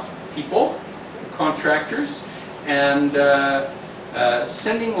Lilwat people, contractors, and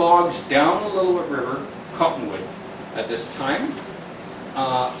sending logs down the Lilwat River, cottonwood, at this time.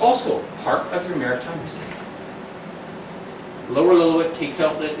 Also part of your maritime history. Lower Lilwat takes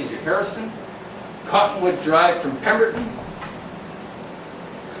outlet into Harrison. Cottonwood Drive from Pemberton.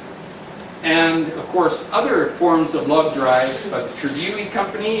 And of course other forms of log drives by the Tribune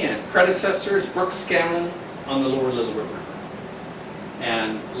Company and predecessors, Brooks Scanlon, on the Lower Lilwat River.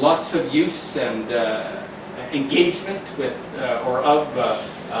 And lots of use and engagement with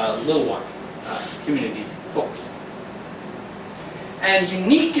Lilwat community folks. And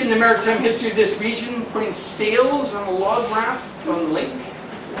unique in the maritime history of this region, putting sails on a log raft on the lake.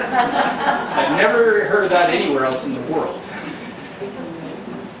 I've never heard of that anywhere else in the world.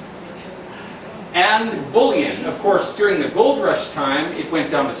 And bullion. Of course, during the gold rush time, it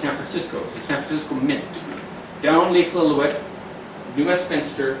went down to San Francisco, to the San Francisco Mint. Down Lake Lillooet, New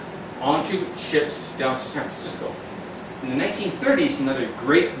Westminster, onto ships down to San Francisco. In the 1930s, another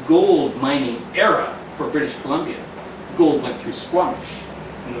great gold mining era for British Columbia. Gold went through Squamish.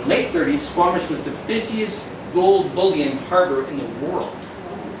 In the late 30s, Squamish was the busiest gold bullion harbor in the world.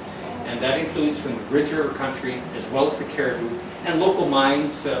 And that includes from the Ridge River country, as well as the Caribou, and local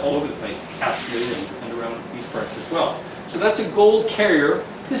mines all over the place, Cashew and around these parts as well. So that's a gold carrier,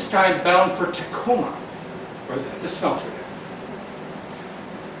 this time bound for Tacoma, or the smelter there.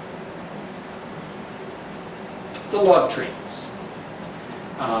 The log trains.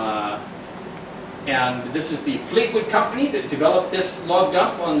 And this is the Fleetwood Company that developed this log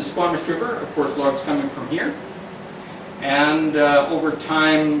dump on the Squamish River. Of course, logs coming from here. And over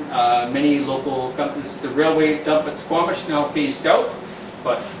time, many local companies, the railway dump at Squamish now phased out,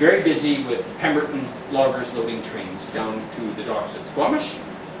 but very busy with Pemberton loggers loading trains down to the docks at Squamish.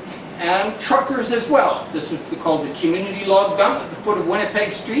 And truckers as well. This was called the Community Log Dump at the foot of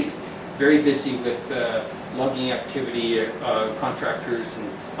Winnipeg Street. Very busy with logging activity, contractors and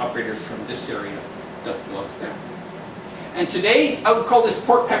operators from this area dumping logs there. And today, I would call this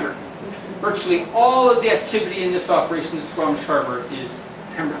Port Pemberton. Virtually all of the activity in this operation at Squamish Harbor is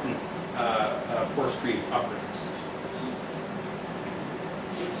Pemberton forestry operators.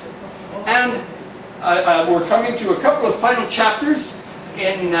 And we're coming to a couple of final chapters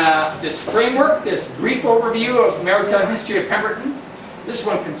in this framework, this brief overview of maritime history of Pemberton. This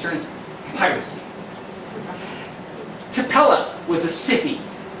one concerns piracy. Tupela was a city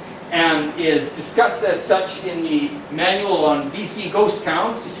and is discussed as such in the manual on BC ghost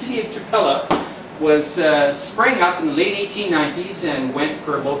towns. The city of Tupela was sprang up in the late 1890s and went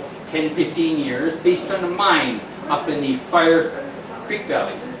for about 10-15 years based on a mine up in the Fire Creek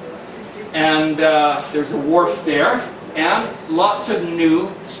Valley. And there's a wharf there and lots of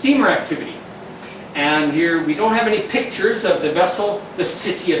new steamer activity. And here we don't have any pictures of the vessel, the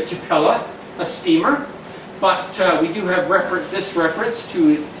City of Tupela, a steamer. But we do have this reference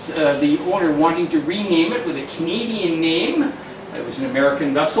to the owner wanting to rename it with a Canadian name. It was an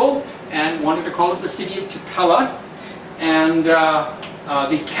American vessel and wanted to call it the City of Tupela. And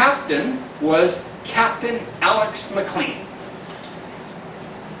the captain was Captain Alex McLean.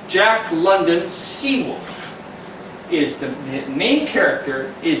 Jack London's Seawolf is the main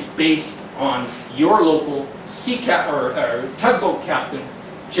character, is based on your local tugboat captain,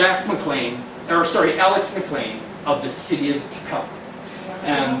 Alex McLean of the City of Tupela.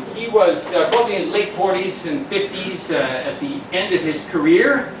 And he was probably in his late 40s and 50s at the end of his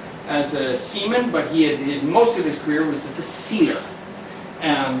career as a seaman, but most of his career was as a sealer.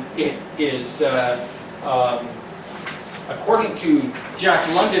 And it is a According to Jack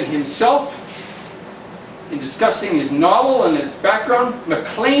London himself, in discussing his novel and its background,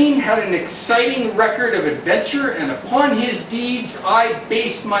 Maclean had an exciting record of adventure, and upon his deeds I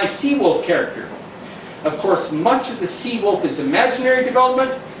based my Seawolf character. Of course, much of the Seawolf is imaginary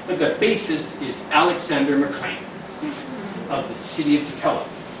development, but the basis is Alexander Maclean of the city of Tupelo.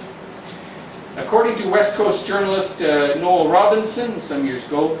 According to West Coast journalist Noel Robinson some years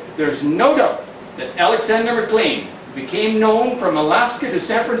ago, there's no doubt that Alexander Maclean, who became known from Alaska to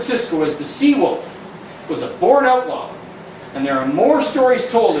San Francisco as the Seawolf, was a born outlaw, and there are more stories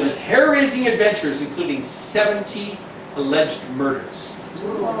told in his hair-raising adventures, including 70 alleged murders.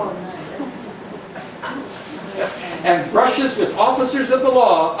 And brushes with officers of the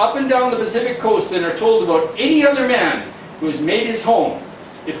law up and down the Pacific coast that are told about any other man who has made his home,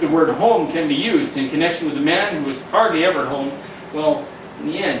 if the word home can be used in connection with a man who was hardly ever at home. Well, in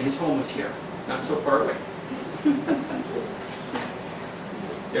the end, his home was here, not so far away.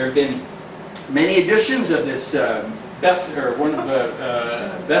 There have been many editions of this one of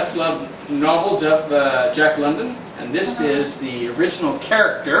the best loved novels of Jack London, and this is the original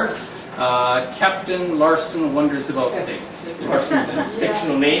character, Captain Larson Wonders About Things. Larson is his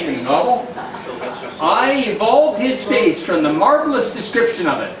fictional name in the novel. I evolved his face from the marvelous description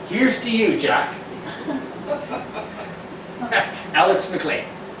of it. Here's to you, Jack. Alex Maclean.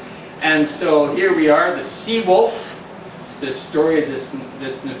 And so here we are, the Seawolf. This story of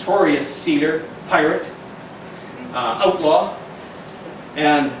this notorious sealer, pirate, outlaw,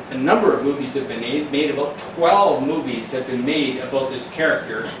 and a number of movies have been made. About 12 movies have been made about this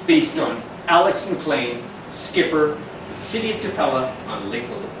character based on Alex Maclean, skipper, the city of Tupelo on Lake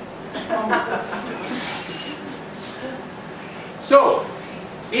Lillooet. So,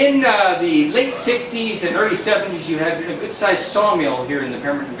 in the late 60s and early 70s, you had a good-sized sawmill here in the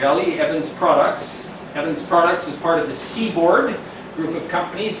Pemberton Valley, Evans Products. Evans Products is part of the Seaboard group of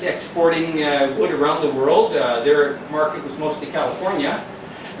companies exporting wood around the world. Their market was mostly California.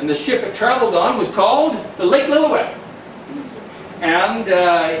 And the ship it traveled on was called the Lake Lillooet. And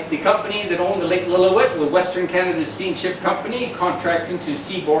the company that owned the Lake Lillooet was Western Canada Steamship Company, contracting to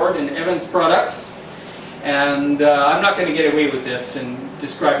Seaboard and Evans Products. And I'm not going to get away with this and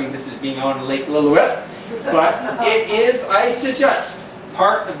describing this as being on Lake Lillooet, but it is, I suggest,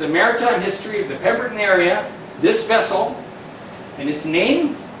 part of the maritime history of the Pemberton area, this vessel, and its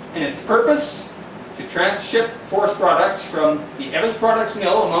name and its purpose to transship forest products from the Evans Products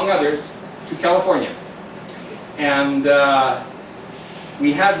Mill, among others, to California. And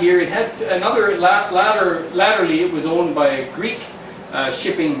we have here, it had another, latterly it was owned by a Greek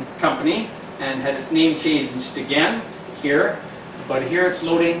shipping company and had its name changed again here. But here it's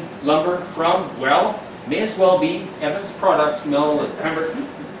loading lumber from, well, may as well be Evans Products Mill at Pemberton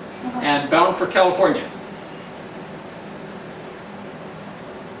and bound for California.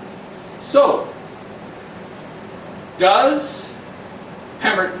 So, does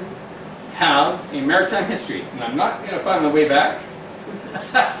Pemberton have a maritime history? And I'm not going to find my way back.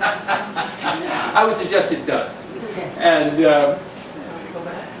 I would suggest it does. And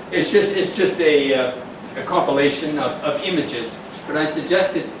it's just a compilation of images. But I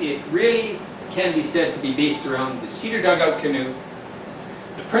suggest it really can be said to be based around the cedar dugout canoe,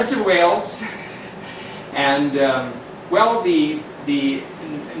 the Prince of Wales, and well, the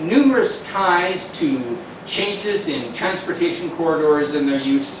numerous ties to changes in transportation corridors and their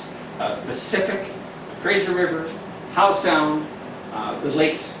use, the Pacific, the Fraser River, Howe Sound, the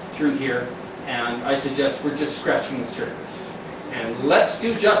lakes through here, and I suggest we're just scratching the surface. And let's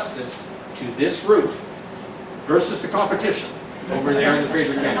do justice to this route versus the competition over there in the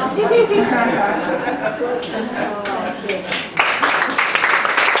Fraser Canyon.